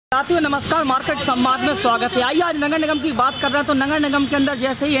साथियों नमस्कार, मार्केट संवाद में स्वागत है। आइए आज नगर निगम की बात कर रहे हैं। तो नगर निगम के अंदर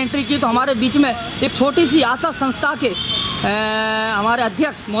जैसे ही एंट्री की तो हमारे बीच में एक छोटी सी आशा संस्था के हमारे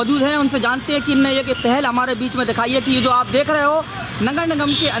अध्यक्ष मौजूद हैं। उनसे जानते हैं कि इनने एक पहल हमारे बीच में दिखाई है कि ये जो आप देख रहे हो नगर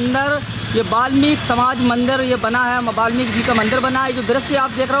निगम के अंदर ये वाल्मीकि समाज मंदिर ये बना है, वाल्मीकि जी का मंदिर बना है। जो दृश्य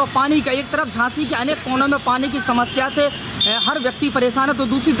आप देख रहे हो पानी का, एक तरफ झांसी के अनेक कोनों में पानी की समस्या से हर व्यक्ति परेशान है, तो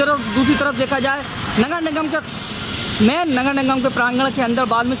दूसरी तरफ देखा जाए नगर निगम के प्रांगण के अंदर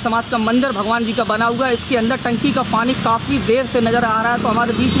वाल्मीकि समाज का मंदिर भगवान जी का बना हुआ है। इसके अंदर टंकी का पानी काफ़ी देर से नज़र आ रहा है। तो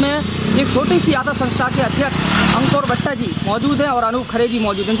हमारे बीच में एक छोटी सी आशा संस्था के अध्यक्ष अंकुर भट्टा जी मौजूद हैं और अनूप खरे जी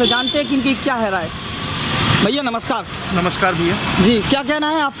मौजूद हैं। इनसे जानते हैं कि इनकी क्या है राय। भैया नमस्कार। नमस्कार भैया जी, क्या कहना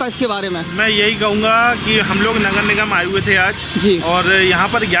है आपका इसके बारे में? मैं यही कहूँगा कि हम लोग नगर निगम आए हुए थे आज जी, और यहाँ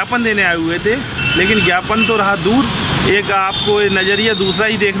पर ज्ञापन देने आए हुए थे, लेकिन ज्ञापन तो रहा दूर, एक आपको नज़रिया दूसरा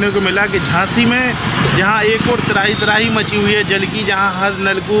ही देखने को मिला कि झांसी में जहाँ एक और तराही मची हुई है जल की, जहाँ हर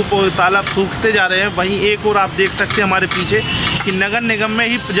नलकूप और तालाब सूखते जा रहे हैं, वहीं एक और आप देख सकते हैं हमारे पीछे कि नगर निगम में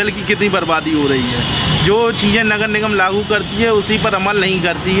ही जल की कितनी बर्बादी हो रही है। जो चीज़ें नगर निगम लागू करती है उसी पर अमल नहीं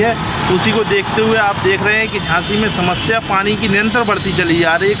करती है। उसी को देखते हुए आप देख रहे हैं कि झांसी में समस्या पानी की निरंतर बढ़ती चली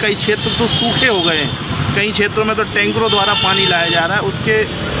जा रही है। कई क्षेत्र तो सूखे हो गए हैं, कई क्षेत्रों में तो टैंकरों द्वारा पानी लाया जा रहा है।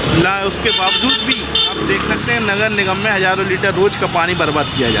 उसके बावजूद भी आप देख सकते हैं नगर निगम में हज़ारों लीटर रोज का पानी बर्बाद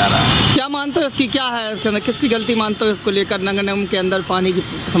किया जा रहा है। क्या मानते हो इसकी क्या है, इसके अंदर किसकी गलती मानते हो इसको लेकर नगर निगम के अंदर पानी की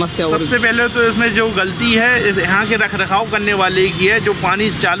समस्या हो रही है? सबसे पहले तो इसमें जो गलती है यहाँ के रखरखाव करने वाले की है, जो पानी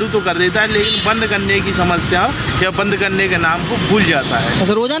चालू तो कर देता है लेकिन बंद करने की समस्या या बंद करने के नाम को भूल जाता है।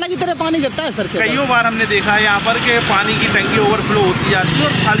 सर रोजाना की तरह पानी गिरता है सर? कई बार हमने देखा है यहाँ पर कि पानी की टंकी ओवरफ्लो होती जाती है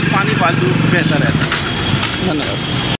और पानी फालतू बहता रहता है। धन्यवाद।